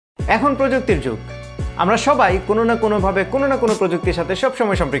এখন প্রযুক্তির যুগ। আমরা সবাই কোনো না কোনোভাবে কোনো না কোনো প্রযুক্তির সাথে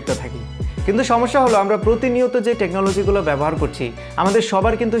সবসময় সম্পৃক্ত থাকি, কিন্তু সমস্যা হলো আমরা প্রতিনিয়ত যে টেকনোলজিগুলো ব্যবহার করছি আমাদের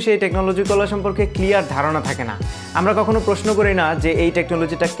সবার কিন্তু সেই টেকনোলজিগুলো সম্পর্কে ক্লিয়ার ধারণা থাকে না। আমরা কখনো প্রশ্ন করি না যে এই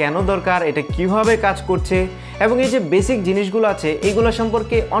টেকনোলজিটা কেন দরকার, এটা কিভাবে কাজ করছে, এবং এই যে বেসিক জিনিসগুলো আছে এইগুলো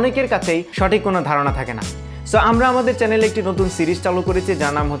সম্পর্কে অনেকের কাছেই সঠিক কোনো ধারণা থাকে না। সো আমরা আমাদের চ্যানেলে একটি নতুন সিরিজ চালু করেছি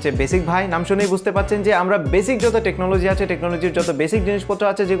যার নাম হচ্ছে বেসিক ভাই। নাম শুনেই বুঝতে পারছেন যে আমরা বেসিক যত টেকনোলজি আছে, টেকনোলজির যত বেসিক জিনিসপত্র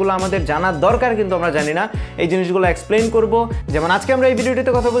আছে যেগুলো আমাদের জানার দরকার কিন্তু আমরা জানি না, এই জিনিসগুলো এক্সপ্লেন করব। যেমন আজকে আমরা এই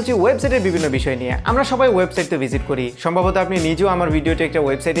ভিডিওটিতে কথা বলছি ওয়েবসাইটের বিভিন্ন বিষয় নিয়ে। আমরা সবাই ওয়েবসাইটে ভিজিট করি, সম্ভবত আপনি নিজেও আমার ভিডিওটি একটা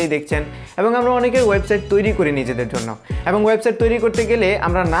ওয়েবসাইটেই দেখছেন, এবং আমরা অনেকের ওয়েবসাইট তৈরি করি নিজেদের জন্য। এবং ওয়েবসাইট তৈরি করতে গেলে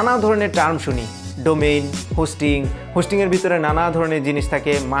আমরা নানা ধরনের টার্ম শুনি, ডোমেইন, হোস্টিংয়ের ভিতরে নানা ধরনের জিনিস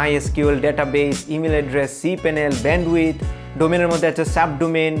থাকে, MySQL, database, email address, cPanel, bandwidth, ডোমেনের মধ্যে আছে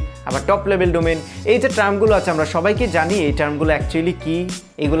সাবডোমেন, আবার টপ লেভেল ডোমেন। এই যে টার্মগুলো আছে আমরা সবাইকে জানি এই টার্মগুলো অ্যাকচুয়ালি কী,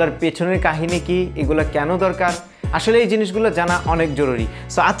 এগুলোর পেছনের কাহিনী কী, এগুলো কেন দরকার, আসলে এই জিনিসগুলো জানা অনেক জরুরি।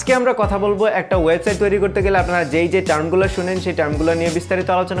 সো আজকে আমরা কথা বলবো একটা ওয়েবসাইট তৈরি করতে গেলে আপনারা যেই যে টার্মগুলো শুনেন সেই টার্মগুলো নিয়ে বিস্তারিত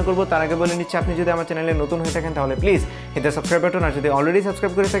আলোচনা করবো। তার আগে বলে নিচ্ছি, আপনি যদি আমার চ্যানেলে নতুন হয়ে থাকেন তাহলে please hit the subscribe button, আর যদি অলরেডি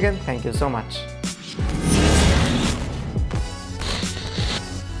সাবস্ক্রাইব করে থাকেন thank you so much.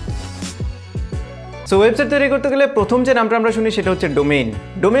 So website তৈরি করতে গেলে প্রথম যে নামটা আমরা শুনি সেটা হচ্ছে ডোমেইন।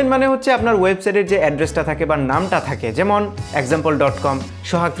 ডোমেইন মানে হচ্ছে আপনার ওয়েবসাইটের যে অ্যাড্রেসটা থাকে বা নামটা থাকে, যেমন example.com,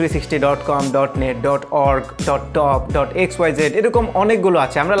 sohag360.com, .net, .org, .top, .xyz, এরকম অনেকগুলো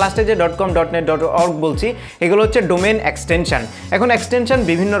আছে। আমরা লাস্টে যে .com, .net, .org বলছি এগুলো হচ্ছে ডোমেইন এক্সটেনশন। এখন এক্সটেনশন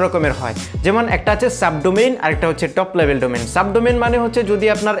বিভিন্ন রকমের হয়, যেমন একটা আছে সাবডোমেইন আর একটা হচ্ছে টপ লেভেল ডোমেইন। সাবডোমেইন মানে হচ্ছে যদি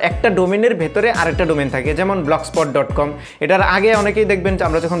আপনার একটা ডোমেইনের ভেতরে আরেকটা ডোমেইন থাকে, যেমন blogspot.com। এটার আগে অনেকেই দেখবেন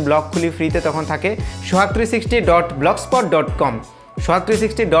আমরা যখন ব্লগ খুলি ফ্রিতে তখন থাকে sohag360.blogspot.com,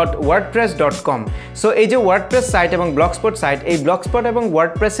 sohag360.wordpress.com। সো এই যে ওয়ার্ডপ্রেস সাইট এবং ব্লগস্পট সাইট, এই ব্লগস্পট এবং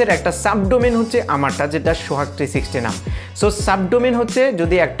ওয়ার্ডপ্রেসের একটা সাবডোমেন হচ্ছে আমারটা, যেটা sohag360 নাম। সো সাবডোমেন হচ্ছে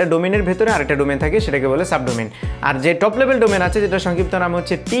যদি একটা ডোমেনের ভেতরে আরেকটা ডোমেন থাকে সেটাকে বলে সাবডোমেন। আর যে টপ লেভেল ডোমেন আছে যেটা সংক্ষিপ্ত নাম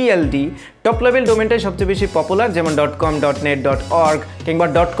হচ্ছে TLD, টপ লেভেল ডোমেনটাই সবচেয়ে বেশি পপুলার, যেমন .com, .net, .org কিংবা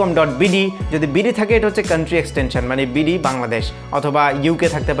 .com, .bd। যদি BD থাকে এটা হচ্ছে কান্ট্রি এক্সটেনশন, মানে BD বাংলাদেশ, অথবা UK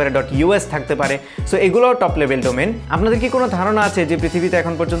থাকতে পারে, .us থাকতে পারে। সো এগুলো টপ লেভেল ডোমেন। আপনাদের কি কোনো ধারণা আছে যে পৃথিবীতে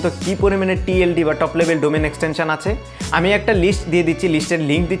এখন পর্যন্ত কি পরিমাণে TLD বা টপ লেভেল ডোমেন এক্সটেনশন আছে? আমি একটা লিস্ট দিয়ে দিচ্ছি, লিস্টের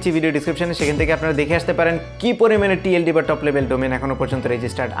লিঙ্ক দিচ্ছি ভিডিও ডিসক্রিপশনে, সেখান থেকে আপনারা দেখে আসতে পারেন কি পরিমাণে TLD বা টপ লেভেল ডোমেন এখনো পর্যন্ত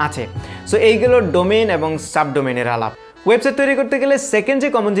রেজিস্টার্ড আছে। সো এইগুলো ডোমেন এবং সাবডোমেনের আলাপ। ওয়েবসাইট তৈরি করতে গেলে সেকেন্ড যে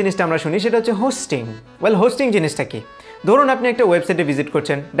কমন জিনিসটা আমরা শুনি সেটা হচ্ছে হোস্টিং। ওয়েল, হোস্টিং জিনিসটা কি? ধরুন আপনি একটা ওয়েবসাইটে ভিজিট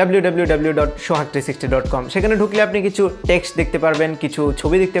করছেন www.sohag360.com, সেখানে ঢুকলে আপনি কিছু টেক্সট দেখতে পারবেন, কিছু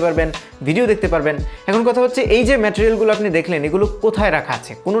ছবি দেখতে পারবেন, ভিডিও দেখতে পারবেন। এখন কথা হচ্ছে এই যে ম্যাটেরিয়ালগুলো আপনি দেখলেন এগুলো কোথায় রাখা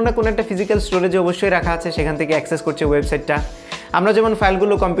আছে? কোনো না কোনো একটা ফিজিক্যাল স্টোরেজে অবশ্যই রাখা আছে, সেখান থেকে অ্যাক্সেস করছে ওয়েবসাইটটা। আমরা যেমন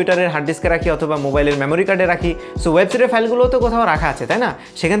ফাইলগুলো কম্পিউটারের হার্ড ডিস্কে রাখি অথবা মোবাইলের মেমোরি কার্ডে রাখি, সো ওয়েবসাইটের ফাইলগুলো তো কোথাও রাখা আছে, তাই না?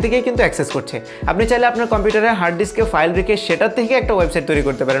 সেখান থেকেই কিন্তু অ্যাক্সেস করছে। আপনি চাইলে আপনার কম্পিউটারের হার্ড ডিস্কে ফাইল রেখে সেটার থেকে একটা ওয়েবসাইট তৈরি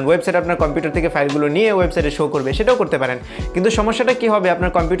করতে পারেন। ওয়েবসাইট আপনার কম্পিউটার থেকে ফাইলগুলো নিয়ে ওয়েবসাইটে শো করবে, সেটাও করতে পারেন। কিন্তু সমস্যাটা কি হবে,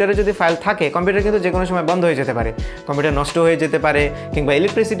 আপনার কম্পিউটারে যদি ফাইল থাকে, কম্পিউটার কিন্তু যে কোনো সময় বন্ধ হয়ে যেতে পারে, কম্পিউটার নষ্ট হয়ে যেতে পারে কিংবা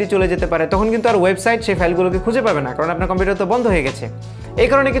ইলেকট্রিসিটি চলে যেতে পারে, তখন কিন্তু আর ওয়েবসাইট সেই ফাইলগুলোকে খুঁজে পাবে না, কারণ আপনার কম্পিউটার তো বন্ধ হয়ে গেছে। এই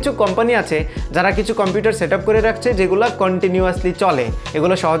কারণে কিছু কোম্পানি আছে যারা কিছু কম্পিউটার সেট আপ করে রাখছে যেগুলো কন্টিনিউয়াসলি চলে,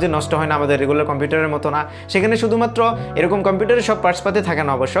 এগুলো সহজে নষ্ট হয় না, আমাদের রেগুলার কম্পিউটারের মতো না। সেখানে শুধুমাত্র এরকম কম্পিউটারের সব পার্টস পাতে থাকে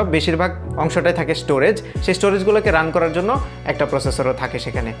না, অবশ্য বেশিরভাগ অংশটাই থাকে স্টোরেজ। সেই স্টোরেজগুলোকে রান করার জন্য একটা প্রসেসরও থাকে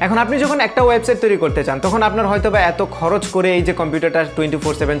সেখানে। এখন আপনি যখন একটা ওয়েবসাইট তৈরি করতে চান তখন আপনার হয়তো বা এত খরচ করে এই যে কম্পিউটারটা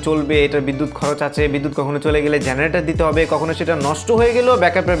 24/7 চলবে, এটার বিদ্যুৎ খরচ আছে, বিদ্যুৎ কখনো চলে গেলে জেনারেটর দিতে হবে, কখনো সেটা নষ্ট হয়ে গেলেও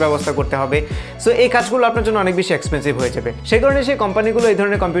ব্যাকআপের ব্যবস্থা করতে হবে। সো এই কাজগুলো আপনার জন্য অনেক বেশি এক্সপেন্সিভ হয়ে যাবে। সেই কারণে সেই কোম্পানিগুলো এই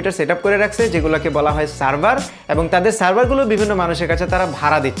ধরনের কম্পিউটার সেট আপ করে রাখছে যেগুলোকে বলা হয় সার্ভার, এবং তাদের সার্ভারগুলো বিভিন্ন মানুষের কাছে তারা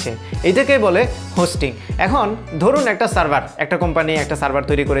ভাড়া দিচ্ছে, এইটাকে বলে হোস্টিং। এখন ধরুন একটা সার্ভার, একটা কোম্পানি একটা সার্ভার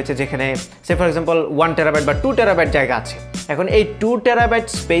তৈরি করেছে যেখানে সে ফর এক্সাম্পল 1 টেরাবাইট বা 2 টেরাবাইট জায়গা আছে। এখন এই 2 টেরাবাইট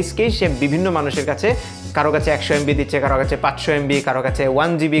স্পেসকেই সে বিভিন্ন মানুষের কাছে, কারো কাছে 100 MB দিচ্ছে, কারো কাছে 500 MB, কারো কাছে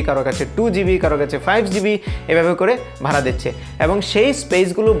 1 GB, কারো কাছে 2 GB, কারো কাছে 5 GB, এভাবে করে ভাড়া দিচ্ছে। এবং সেই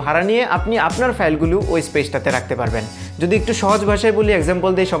স্পেসগুলো ভাড়া নিয়ে আপনি আপনার ফাইলগুলো ওই স্পেসটাতে রাখতে পারবেন। যদি একটু সহজ ভাষায় বলি,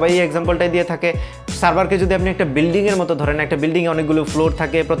 এক্সাম্পল দিই, সবাই এই এক্সাম্পলটাই দিয়ে থাকে। সার্ভারকে যদি আপনি একটা বিল্ডিংয়ের মতো ধরেন, একটা বিল্ডিংয়ে অনেকগুলো ফ্লোর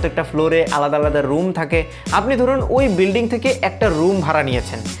থাকে, প্রত্যেকটা ফ্লোরে আলাদা আলাদা রুম থাকে। আপনি ধরুন ওই বিল্ডিং থেকে একটা রুম ভাড়া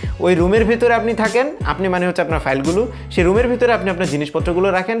নিয়েছেন, ওই রুমের ভিতরে আপনি থাকেন, আপনি মানে হচ্ছে আপনার ফাইলগুলো, সেই রুমের ভিতরে আপনি আপনার জিনিসপত্রগুলো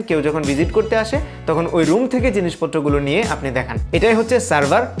রাখেন, কেউ যখন ভিজিট করতে আসে তখন ওই রুম থেকে জিনিসপত্রগুলো নিয়ে আপনি দেখান। এটাই হচ্ছে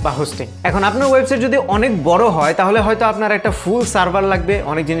সার্ভার বা হোস্টিং। এখন আপনার ওয়েবসাইট যদি অনেক বড় হয় তাহলে হয়তো আপনার একটা ফুল সার্ভার লাগবে,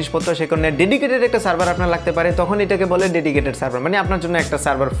 অনেক জিনিসপত্র, সে কারণে ডেডিকেটেড একটা সার্ভার আপনার লাগতে পারে, তখন এটাকে বলে ডেডিকেটেড সার্ভার, মানে আপনার জন্য একটা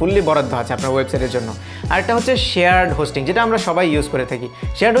সার্ভার ফুললি বরাদ্দ আছে আপনার ওয়েবসাইটের জন্য। আরেকটা হচ্ছে শেয়ার্ড হোস্টিং, যেটা আমরা সবাই ইউজ করে থাকি।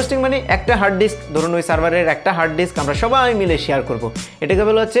 শেয়ার্ড হোস্টিং মানে একটা হার্ড ডিস্ক, ধরুন ওই সার্ভারের একটা হার্ড ডিস্ক আমরা সবাই মিলে শেয়ার করব, এটাকে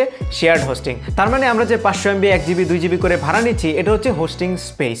বলা হচ্ছে শেয়ার্ড হোস্টিং। তার মানে আমরা যে 500 MB 1 GB 2 GB করে ভাড়া নিচ্ছি, এটা হচ্ছে হোস্টিং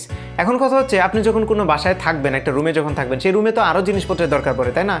স্পেস। এখন কথা হচ্ছে আপনি যখন কোনো বাসায় থাকবেন, একটা রুমে যখন থাকবেন, সেই রুমে তো আরও জিনিসপত্রের দরকার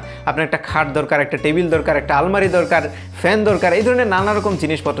পড়ে, তাই না? আপনার একটা খাট দরকার, একটা টেবিল দরকার, একটা আলমারি দরকার, ফ্যান দরকার, এই ধরনের নানা রকম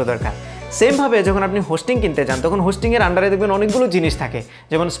জিনিসপত্র দরকার। সেমভাবে যখন আপনি হোস্টিং কিনতে যান, তখন হোস্টিংয়ের আন্ডারে দেখবেন অনেকগুলো জিনিস থাকে,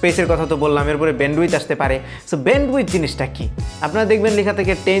 যেমন স্পেসের কথা তো বললাম, এরপরে ব্যান্ডউইথ আসতে পারে। সো ব্যান্ডউইথ জিনিসটা কি? আপনারা দেখবেন লেখা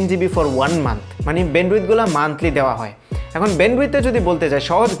থেকে 10 GB ফর 1 মান্থ, মানে ব্যান্ডউইথগুলো মান্থলি দেওয়া হয়। এখন ব্যান্ডউইথে যদি বলতে চাই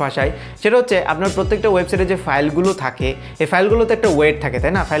সহজ ভাষায়, সেটা হচ্ছে আপনার প্রত্যেকটা ওয়েবসাইটে যে ফাইলগুলো থাকে, এই ফাইলগুলোতে একটা ওয়েট থাকে,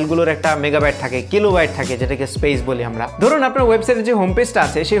 তাই না? ফাইলগুলোর একটা মেগাবাইট থাকে, কিলোবাইট থাকে, যেটাকে স্পেস বলি আমরা। ধরুন আপনার ওয়েবসাইটের যে হোম পেজটা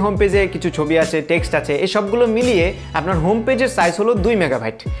আছে, সেই হোম পেজে কিছু ছবি আছে, টেক্সট আছে, এই সবগুলো মিলিয়ে আপনার হোম পেজের সাইজ হলো 2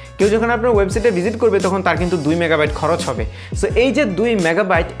 মেগাবাইট। কেউ যখন আপনার ওয়েবসাইটে ভিজিট করবে, তখন তার কিন্তু 2 মেগাবাইট খরচ হবে। সো এই যে 2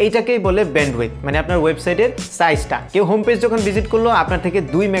 মেগাবাইট, এইটাকেই বলে ব্যান্ডউইথ, মানে আপনার ওয়েবসাইটের সাইজটা। কেউ হোম পেজ যখন ভিজিট করলো, আপনার থেকে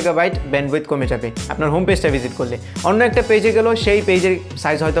 2 মেগাবাইট ব্যান্ডউইথ কমে যাবে আপনার হোম পেজটা ভিজিট করলে। অন্য একটা পেজে গেল, সেই পেজের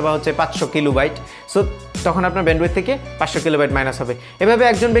সাইজ হয়তো বা হচ্ছে 500 কিলোবাইট, সো তখন আপনার ব্যান্ডউইথ থেকে 500 কিলোবাইট মাইনাস হবে। এভাবে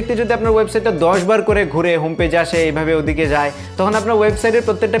একজন ব্যক্তি যদি আপনার ওয়েবসাইটটা 10 বার করে ঘুরে হোম পেজে আসে, এইভাবে ওদিকে যায়, তখন আপনার ওয়েবসাইটের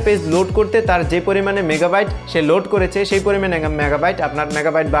প্রত্যেকটা পেজ লোড করতে তার যে পরিমাণে মেগাবাইট সে লোড করেছে, সেই পরিমাণে মেগাবাইট আপনার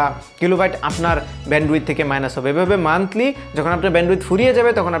মেগাবাইট বা কিলোবাইট আপনার ব্যান্ডউইথ থেকে মাইনাস হবে। এভাবে মান্থলি যখন আপনার ব্যান্ডউইথ ফুরিয়ে যাবে,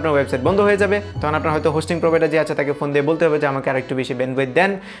 তখন আপনার ওয়েবসাইট বন্ধ হয়ে যাবে। তখন আপনার হয়তো হোস্টিং প্রোভাইডার যে আছে তাকে ফোন দিয়ে বলতে হবে যে আমাকে আরেকটু বেশি ব্যান্ডউইথ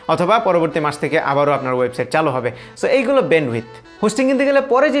দেন, অথবা পরবর্তী মাস থেকে আবারও আপনার ওয়েবসাইট চালু হবে। সো এইগুলো ব্যান্ডউইথ। হোস্টিং কিনতে গেলে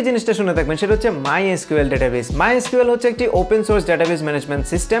পরে যে জিনিসটা শুনে থাকবেন, সেটা হচ্ছে MySQL ডেটাবেস। MySQL হচ্ছে একটি open source database management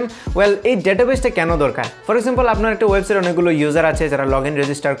system. Well, এই ডেটাবেসটা কেন দরকার? ফর এক্সাম্পল, আপনার একটা ওয়েবসাইট অনেকগুলো ইউজার আছে যারা লগ ইন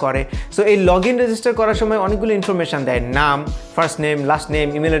রেজিস্টার করে। সো এই লগ ইন রেজিস্টার করার সময় অনেকগুলো ইনফরমেশন দেয়, নাম, first name, last name,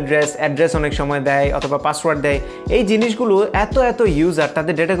 email address অনেক সময় দেয়, অথবা পাসওয়ার্ড দেয়। এই জিনিসগুলো এত ইউজার,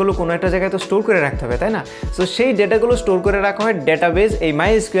 তাদের ডেটাগুলো কোনো একটা জায়গায় তো স্টোর করে রাখতে হবে, তাই না? সো সেই ডেটাগুলো স্টোর করে রাখা হয় ডেটাবেস, এই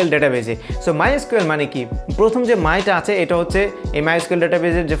MySQL ডেটাবেসে। সো MySQL মানে কি? প্রথম যে মাইটা আছে, এটা হচ্ছে এই MySQL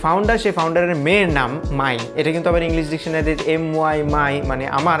ডেটাবেসের যে ফাউন্ডার, সেই ফাউন্ডারের মেয়ের নাম মাই। এটা কিন্তু আবার ইংলিশ ডিকশনারিতে MY মাই মানে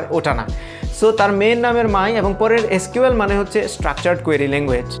আমার, ওটা না। সো তার মেয়ের নামের মাই, এবং পরের SQL মানে হচ্ছে স্ট্রাকচার্ড কোয়েরি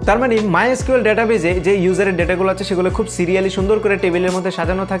ল্যাঙ্গুয়েজ। তার মানে MySQL ডেটাবেসে যে ইউজারের ডেটাগুলো আছে, সেগুলো খুব সিরিয়ালি সুন্দর করে টেবিলের মধ্যে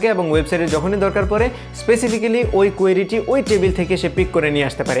সাজানো থাকে, এবং ওয়েবসাইটে যখনই দরকার পড়ে স্পেসিফিক্যালি ওই কোয়েরিটি ওই টেবিল থেকে সে পিক করে নিয়ে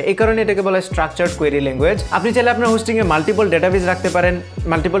আসতে পারে। এই কারণে এটাকে বলা হয় স্ট্রাকচার্ড কোয়েরি ল্যাঙ্গুয়েজ। আপনি চাইলে আপনার হোস্টিংয়ে মাল্টিপল ডেটাবেস রাখতে পারেন।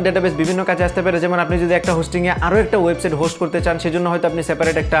 মাল্টিপল ডেটাবেস বিভিন্ন কাজে আসতে পারে। যেমন আপনি যদি একটা হোস্টিংয়ে আরও একটা ওয়েবসাইট হোস্ট করতে চান, সেজন্য হয়তো আপনি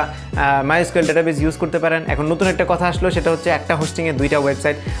সেপারেট একটা MySQL ডেটাবেস ইউজ করতে পারেন। এখন নতুন একটা কথা আসলো, সেটা হচ্ছে একটা হোস্টিংয়ে 2টা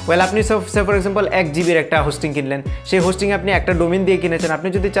ওয়েবসাইট। ওয়েল, আপনি ফর এক্সাম্পল 1 GB একটা হোস্টিং কিনলেন, সেই হোস্টিংয়ে আপনি একটা ডোমেন দিয়ে কিনেছেন। আপনি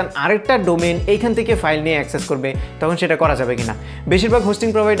যদি চান আরেকটা ডোমেন এইখান থেকে ফাইল নিয়ে অ্যাক্সেস করবে, তখন সেটা করা যাবে কিনা? বেশিরভাগ হোস্টিং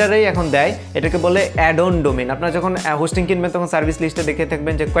প্রোভাইডারই এখন দেয়, এটাকে বলে অ্যাড অন ডোমেন। আপনারা যখন হোস্টিং কিনবেন, তখন সার্ভিস লিস্টে দেখে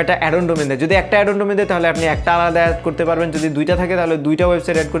থাকবেন যে কয়টা অ্যাড অন ডোমেন দেয়। যদি একটা অ্যাড অন ডোমেন দেয়, তাহলে আপনি একটা আলাদা অ্যাড করতে পারবেন। যদি 2টা থাকে, তাহলে 2টা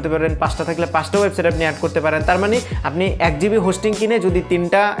ওয়েবসাইট অ্যাড করতে পারবেন। 5টা থাকলে 5টা ওয়েবসাইট আপনি অ্যাড করতে পারেন। তার মানে আপনি 1 GB হোস্টিং কিনে যদি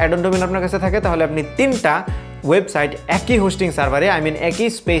 3টা অ্যাড অন ডোমেন আপনার কাছে থাকে, তাহলে আপনি 3টা ওয়েবসাইট একই হোস্টিং সার্ভারে, একই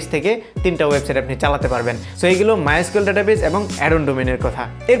স্পেস থেকে 3টা ওয়েবসাইট আপনি চালাতে পারবেন। সো এইগুলো MySQL ডেটাবেস এবং অ্যাড অন ডোমেনের কথা।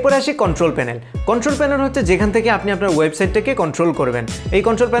 এরপরে আসি কন্ট্রোল প্যানেল। কন্ট্রোল প্যানেল হচ্ছে যেখান থেকে আপনি আপনার ওয়েবসাইটটাকে কন্ট্রোল করবেন। এই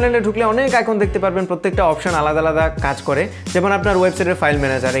কন্ট্রোল প্যানেলে ঢুকলে অনেক আইকন দেখতে পারবেন, প্রত্যেকটা অপশন আলাদা আলাদা কাজ করে। যেমন আপনার ওয়েবসাইটের ফাইল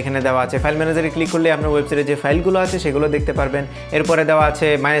ম্যানেজার এখানে দেওয়া আছে। ফাইল ম্যানেজারে ক্লিক করলে আপনার ওয়েবসাইটে যে ফাইলগুলো আছে সেগুলো দেখতে পারবেন। এরপরে দেওয়া আছে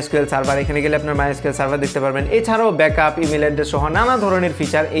MySQL সার্ভার, এখানে গেলে আপনার MySQL সার্ভার দেখতে পারবেন। এছাড়াও ব্যাকআপ, ইমেল অ্যাড্রেস সহ নানা ধরনের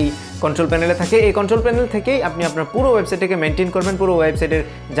ফিচার এই কন্ট্রোল প্যানেলে থাকে। এই কন্ট্রোল প্যানেল থেকেই আপনি আপনার পুরো ওয়েবসাইটকে মেনটেন করবেন। পুরো ওয়েবসাইটের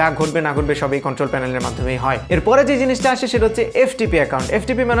যা ঘটবে না ঘটবে সব এই কন্ট্রোল প্যানেলের মাধ্যমেই হয়। এরপরে যে জিনিসটা আসে, সেটা হচ্ছে FTP অ্যাকাউন্ট।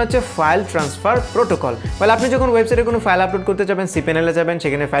 FTP মানে হচ্ছে ফাইল ট্রান্সফার প্রোটোকল। বলে আপনি যখন ওয়েবসাইটে কোনো ফাইল আপলোড করতে যাবেন, cPanel-এ যাবেন,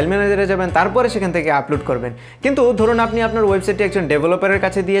 সেখানে ফাইল ম্যানেজারে যাবেন, তারপরে সেখান থেকে আপলোড করবেন। কিন্তু ধরুন আপনি আপনার ওয়েবসাইটটি একজন ডেভেলপারের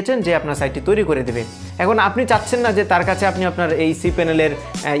কাছে দিয়েছেন, যে আপনার সাইটটি তৈরি করে দেবে। এখন আপনি চাচ্ছেন না যে তার কাছে আপনি আপনার এই cPanel-এর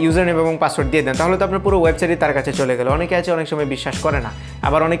ইউজার নেম এবং পাসওয়ার্ড দিয়ে দেন, তাহলে তো আপনার পুরো ওয়েবসাইটই তার কাছে চলে গেল। অনেকে আছে অনেক সময় বিশ্বাস করে না,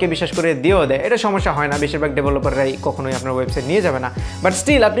 আবার অনেকে বিশ্বাস করে দিয়েও দেয়। এটা সমস্যা হয় না, বেশিরভাগ ডেভেলপাররাই কখনোই আপনার ওয়েবসাইট নিয়ে যাবে না। বাট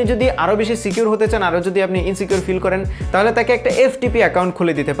স্টিল আপনি যদি আরও বেশি সিকিউর হতে চান, আরও যদি আপনি ইনসিকিউর ফিল করেন, তাহলে তাকে একটা FTP অ্যাকাউন্ট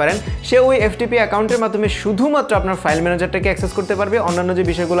খুলে দিতে পারেন। সে ওই FTP অ্যাকাউন্টের মাধ্যমে শুধুমাত্র আপনার ফাইল ম্যানেজারটাকে অ্যাক্সেস করতে পারবে। অন্যান্য যে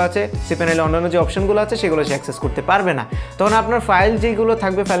বিষয়গুলো আছে cPanel-এ, অন্যান্য যে অপশনগুলো আছে, সেগুলো সে অ্যাক্সেস করতে পারবে না। তখন আপনার ফাইল যেগুলো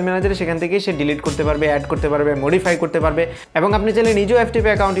থাকবে ফাইল ম্যানেজারে, সেখান থেকে সে ডিলিট করতে পারবে, অ্যাড করতে পারবে, মডিফাই করতে পারবে। এবং আপনি চাইলে নিজেও FTP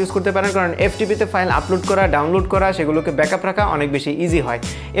অ্যাকাউন্ট ইউজ করতে পারেন, কারণ FTP-তে ফাইল আপলোড করা, ডাউনলোড করা, সেগুলোকে ব্যাকআপ রাখা অনেক বেশি ইজি হয়।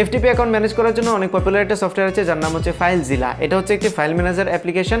 FTP অ্যাকাউন্ট ম্যানেজ করার জন্য অনেক পপুলার একটা সফটওয়্যার আছে, যার নাম হচ্ছে FileZilla। এটা হচ্ছে একটি ফাইল ম্যানেজার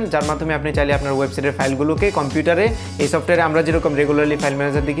অ্যাপ্লিকেশন, যার মাধ্যমে আপনি চাইলে আপনার ওয়েবসাইটের ফাইলগুলোকে কম্পিউটারে, এই সফটওয়্যারে আমরা যেরকম রেগুলারলি ফাইল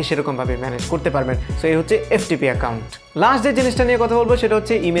ম্যানেজার দেখি সেরকমভাবে ম্যানেজ করতে পারবেন। সো এই হচ্ছে FTP অ্যাকাউন্ট। লাস্ট যে জিনিসটা নিয়ে কথা বলবো সেটা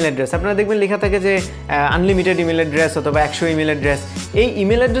হচ্ছে ইমেল অ্যাড্রেস। আপনারা দেখবেন লেখা থাকে যে আনলিমিটেড ইমেল অ্যাড্রেস অথবা 100 ইমেল অ্যাড্রেস। এই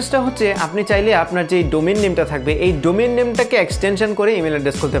ইমেল অ্যাড্রেসটা হচ্ছে আপনি চাইলে আপনার যে ডোমেন নেমটা থাকবে এই ডোমেন নেমটাকে এক্সটেনশন করে ইমেল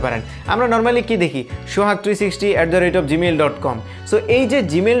অ্যাড্রেস খুলতে পারেন। আমরা নর্মালি কি দেখি sohag360@gmail.com। সো এই যে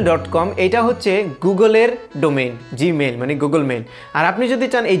gmail.com এটা হচ্ছে গুগলের ডোমেইন, জিমেইল মানে গুগল মেইল। আর আপনি যদি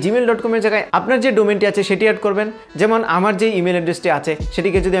চান এই gmail.com এর জায়গায় আপনার যে ডোমেইনটি আছে সেটি অ্যাড করবেন। যেমন আমার যে ইমেল অ্যাড্রেসটি আছে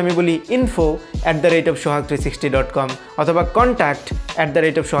সেটিকে যদি আমি বলি info@sohag360.com অথবা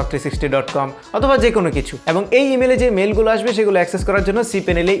contact@sohag360.com অথবা যে কোনো কিছু, এবং এই ইমেলে যে মেলগুলো আসবে সেগুলো অ্যাক্সেস করার জন্য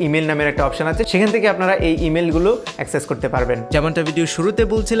cPanel-এ ইমেল নামের একটা অপশন আছে, সেখান থেকে আপনারা এই ইমেলগুলো অ্যাক্সেস করতে পারবেন। যেমনটা ভিডিও শুরুতে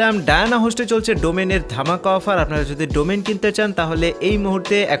বলছিলাম, ডায়ানা হোস্টে চলছে ডোমেনের ধামাকা অফার। আপনারা যদি ডোমেন কিনতে চান তাহলে এই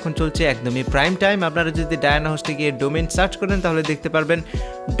মুহূর্তে এখন চলছে একদমই প্রাইম টাইম। আপনারা যদি ডায়ানা হোস্টে গিয়ে ডোমেন সার্চ করেন তাহলে দেখতে পারবেন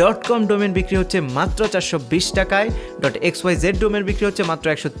 .com ডোমেন বিক্রি হচ্ছে মাত্র 420 টাকায়, .xyz ডোমেন বিক্রি হচ্ছে মাত্র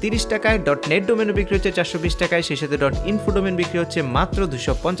 130 টাকায়, .net ডোমেনও বিক্রি হচ্ছে 420 টাকায়, সেই সাথে .info ডোমেন বিক্রি হচ্ছে মাত্র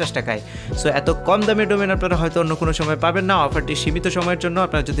 250 টাকায়। সো এত কম দামে ডোমেন আপনারা হয়তো অন্য কোনো সময় পাবেন না। অফারটি সীমিত সময়ের জন্য।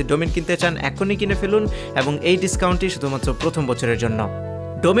 আপনারা যদি ডোমেন কিনতে চান এখনই কিনে ফেলুন, এবং এই ডিসকাউন্টটি শুধুমাত্র প্রথম বছরের জন্য।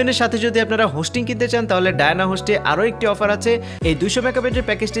 ডোমেনের সাথে যদি আপনারা হোস্টিং কিনতে চান তাহলে ডায়ানা হোস্টে আরও একটি অফার আছে। এই 200 মেগাবাইটের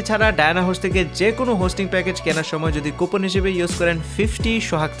প্যাকেজটি ছাড়া ডায়ানা হোস্ট থেকে যে কোনো হোস্টিং প্যাকেজ কেনার সময় যদি কুপন হিসেবে ইউজ করেন 50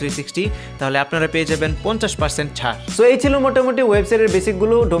 sohag360 তাহলে আপনারা পেয়ে যাবেন 50% ছাড়। সো এই ছিল মোটামুটি ওয়েবসাইটের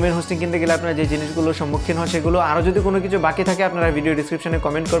বেসিকগুলো। ডোমেন হোস্টিং কিনতে গেলে আপনারা যে জিনিসগুলো সম্মুখীন হয় সেগুলো। আরও যদি কোনো কিছু বাকি থাকে আপনারা ভিডিও ডিসক্রিপশনে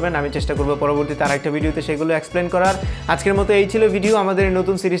কমেন্ট করবেন, আমি চেষ্টা করবো পরবর্তীতে আরেকটা ভিডিওতে সেগুলো এক্সপ্লেন করার। আজকের মতো এই ছিল ভিডিও। আমাদের এই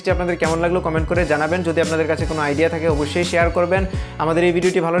নতুন সিরিজটি আপনাদের কেমন লাগলো কমেন্ট করে জানাবেন। যদি আপনাদের কাছে কোনো আইডিয়া থাকে অবশ্যই শেয়ার করবেন। আমাদের এই ভিডিওটি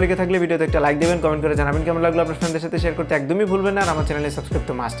ভালো লেগে থাকলে ভিডিওতে একটা লাইক দেবেন, কমেন্ট করে জানাবেন কেমন লাগলো। আপনার ফ্রেন্ডদের সাথে শেয়ার করতে একদমই ভুলবেন না। আর আমার চ্যানেলে সাবস্ক্রাইব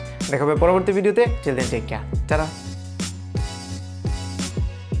তো মাস্ট। দেখা হবে পরবর্তী ভিডিওতে। Till then take care, tata.